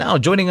Now,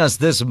 joining us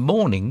this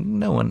morning,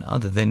 no one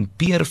other than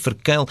Pierre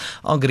Vercueil,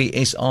 Agri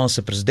SA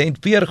se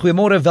president. Pierre,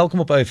 goeiemôre, welkom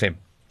op OFM.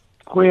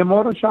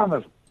 Goeiemôre,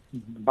 Shanner.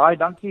 Baie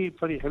dankie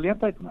vir die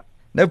geleentheid, man.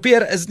 Nou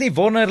Pierre, is dit nie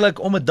wonderlik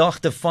om 'n dag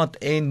te vat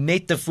en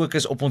net te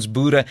fokus op ons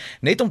boere,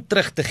 net om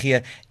terug te gee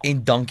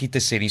en dankie te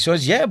sê nie. So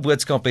as jy 'n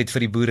boodskap het vir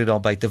die boere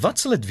daar buite, wat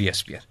sal dit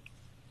wees, Pierre?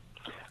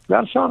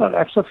 Ja, Shanner,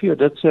 ek sê vir jou,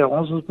 dit sê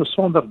ons is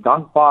besonder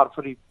dankbaar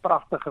vir die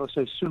pragtige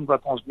seisoen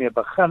wat ons mee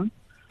begin.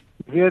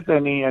 Jy weet,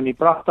 in die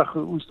pragtige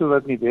oeste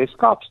wat in die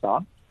Weskaap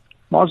staan.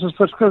 Maar ons is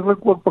verskriklik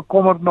ook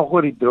bekommerd nog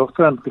oor die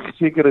droogte in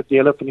sekere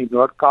dele van die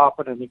Noord-Kaap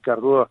en in die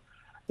Karoo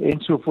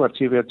ensovoorts,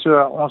 jy weet.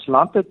 So ons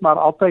land het maar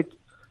altyd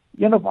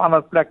een of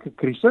ander plek 'n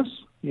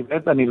krisis, jy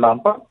weet, in die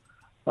landbou,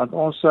 want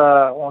ons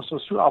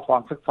is so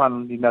afhanklik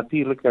van die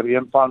natuurlike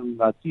reën, van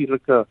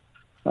natuurlike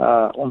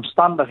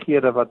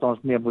omstandighede wat ons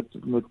mee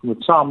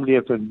moet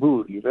saamleef en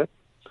boer, jy weet.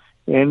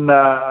 En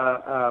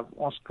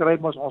ons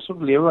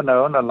lewe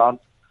nou in 'n land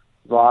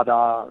waar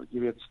daar, jy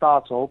weet,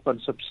 staatshulp en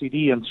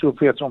subsidie en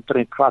soveel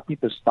omtrent glad nie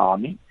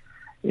bestaan nie,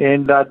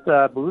 en dat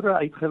boere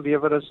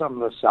uitgelewer is aan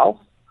hulle self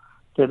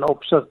ten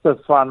opsigte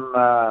van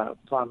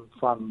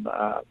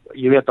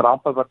jy weet,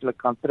 rampe wat hulle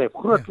kan tref,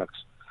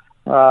 grootliks.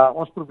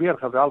 Ons probeer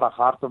geweldig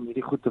hard om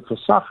hierdie goed te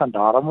versag, en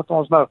daarom moet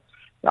ons nou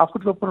die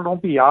afgelope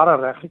rompie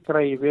jare reg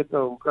gekry, jy weet,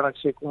 hoe kan ek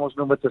sê, kom ons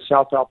noem dit 'n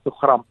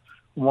selfhelpprogram,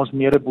 om ons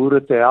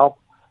medeboere te help,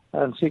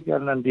 en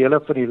seker in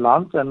dele van die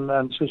land,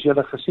 en soos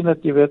julle gesien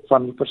het, jy weet,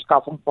 van die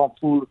verskaffing van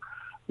voer,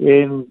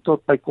 en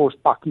tot by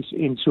kospakkies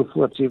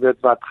ensovoorts, jy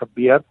weet, wat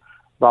gebeur,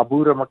 waar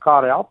boere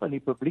mekaar help, en die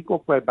publiek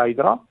ook by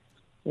bydra,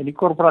 en die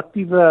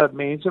korporatiewe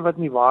mense wat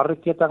in die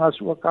waardeketting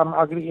is ook aan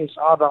Agri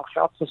SA dan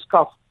geld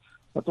verskaf,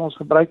 wat ons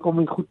gebruik om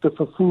die goed te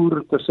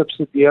vervoer, te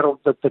subsidieer, om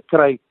dit te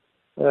kry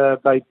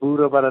by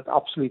boere wat dit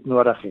absoluut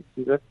nodig het,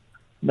 jy weet.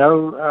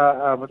 Nou,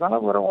 met ander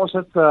woorde, ons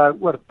het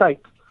oor tyd,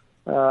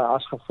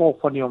 as gevolg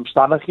van die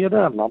omstandighede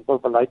en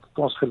landboubeleid het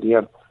ons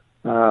geleer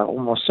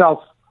om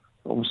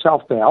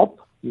onsself te help,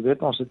 jy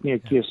weet, ons het nie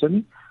 'n keuse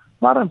nie,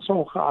 maar in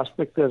sommige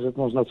aspekte is dit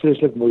ons nou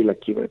vreeslik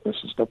moeilik, jy weet,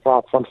 as ons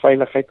praat van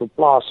veiligheid op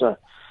plase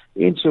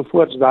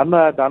ensovoorts,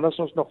 dan is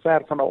ons nog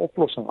ver van 'n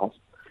oplossing af,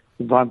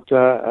 want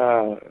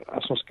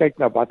as ons kyk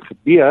na wat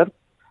gebeur,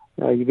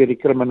 jy weet, die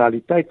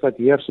kriminaliteit wat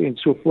heers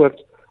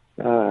ensovoorts,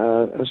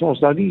 is ons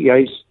nou nie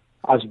juis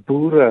as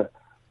boere,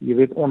 jy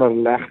weet,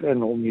 onderleg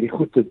in om hierdie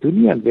goed te doen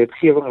nie, en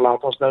wetgewing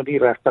laat ons nou nie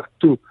regtig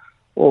toe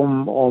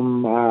om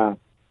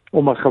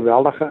 'n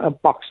geweldige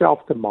impak self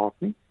te maak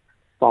nie,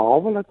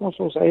 behalwe dat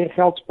ons eie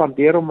geld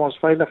spandeer om ons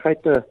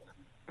veiligheid te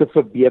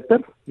verbeter,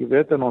 jy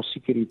weet, en ons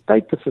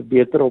sekuriteit te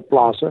verbeter op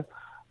plase.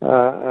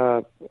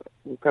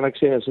 Hoe kan ek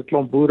sê, as 'n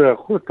klomp boere, 'n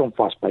groot klomp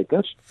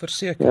vasbyters.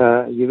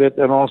 Verseker. Jy weet,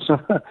 en ons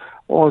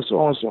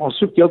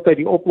soek heeltyd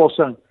die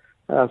oplossing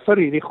vir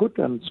hierdie goed,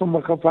 en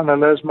sommige van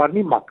hulle is maar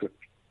nie maklik.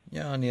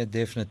 Ja, nee,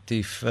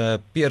 definitief.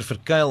 Pierre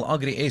Vercueil,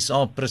 Agri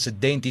SA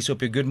president, hier op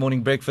jou Good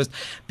Morning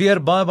Breakfast. Pierre,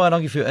 baie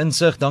dankie vir jou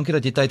insig. Dankie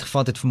dat jy tyd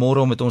gevat het vanmôre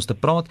om met ons te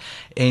praat.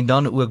 En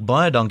dan ook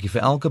baie dankie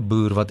vir elke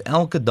boer wat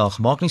elke dag,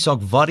 maak nie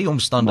saak wat die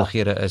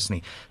omstandighede is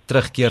nie,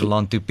 terugkeer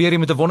land toe. Pierre, jy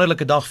moet 'n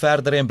wonderlike dag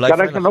verder en bly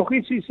veilig. Kan ek nog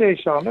ietsie sê,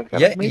 Shanner? Jy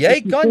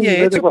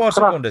het so 'n paar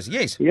sekondes.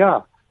 Yes.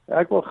 Ja,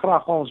 ek wil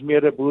graag ons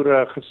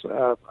medeboere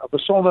 'n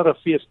besondere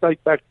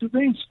feestydperk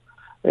toewens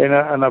en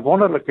 'n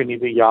wonderlike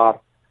nuwe jaar.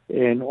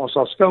 En ons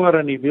sal skouer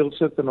in die wiel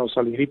sit, en ons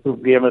sal hierdie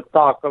probleme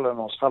takel, en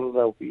ons gaan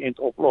hulle op die eind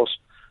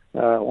oplos.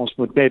 Ons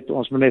moet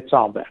net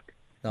saamwerk.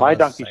 Baie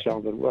dankie,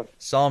 Sheldon.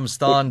 Saam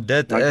staan,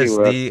 dit is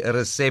die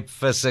resep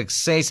vir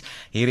sukses.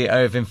 Hierdie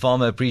OFM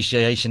Farmer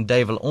Appreciation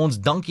Day wil ons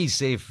dankie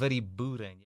sê vir die boere.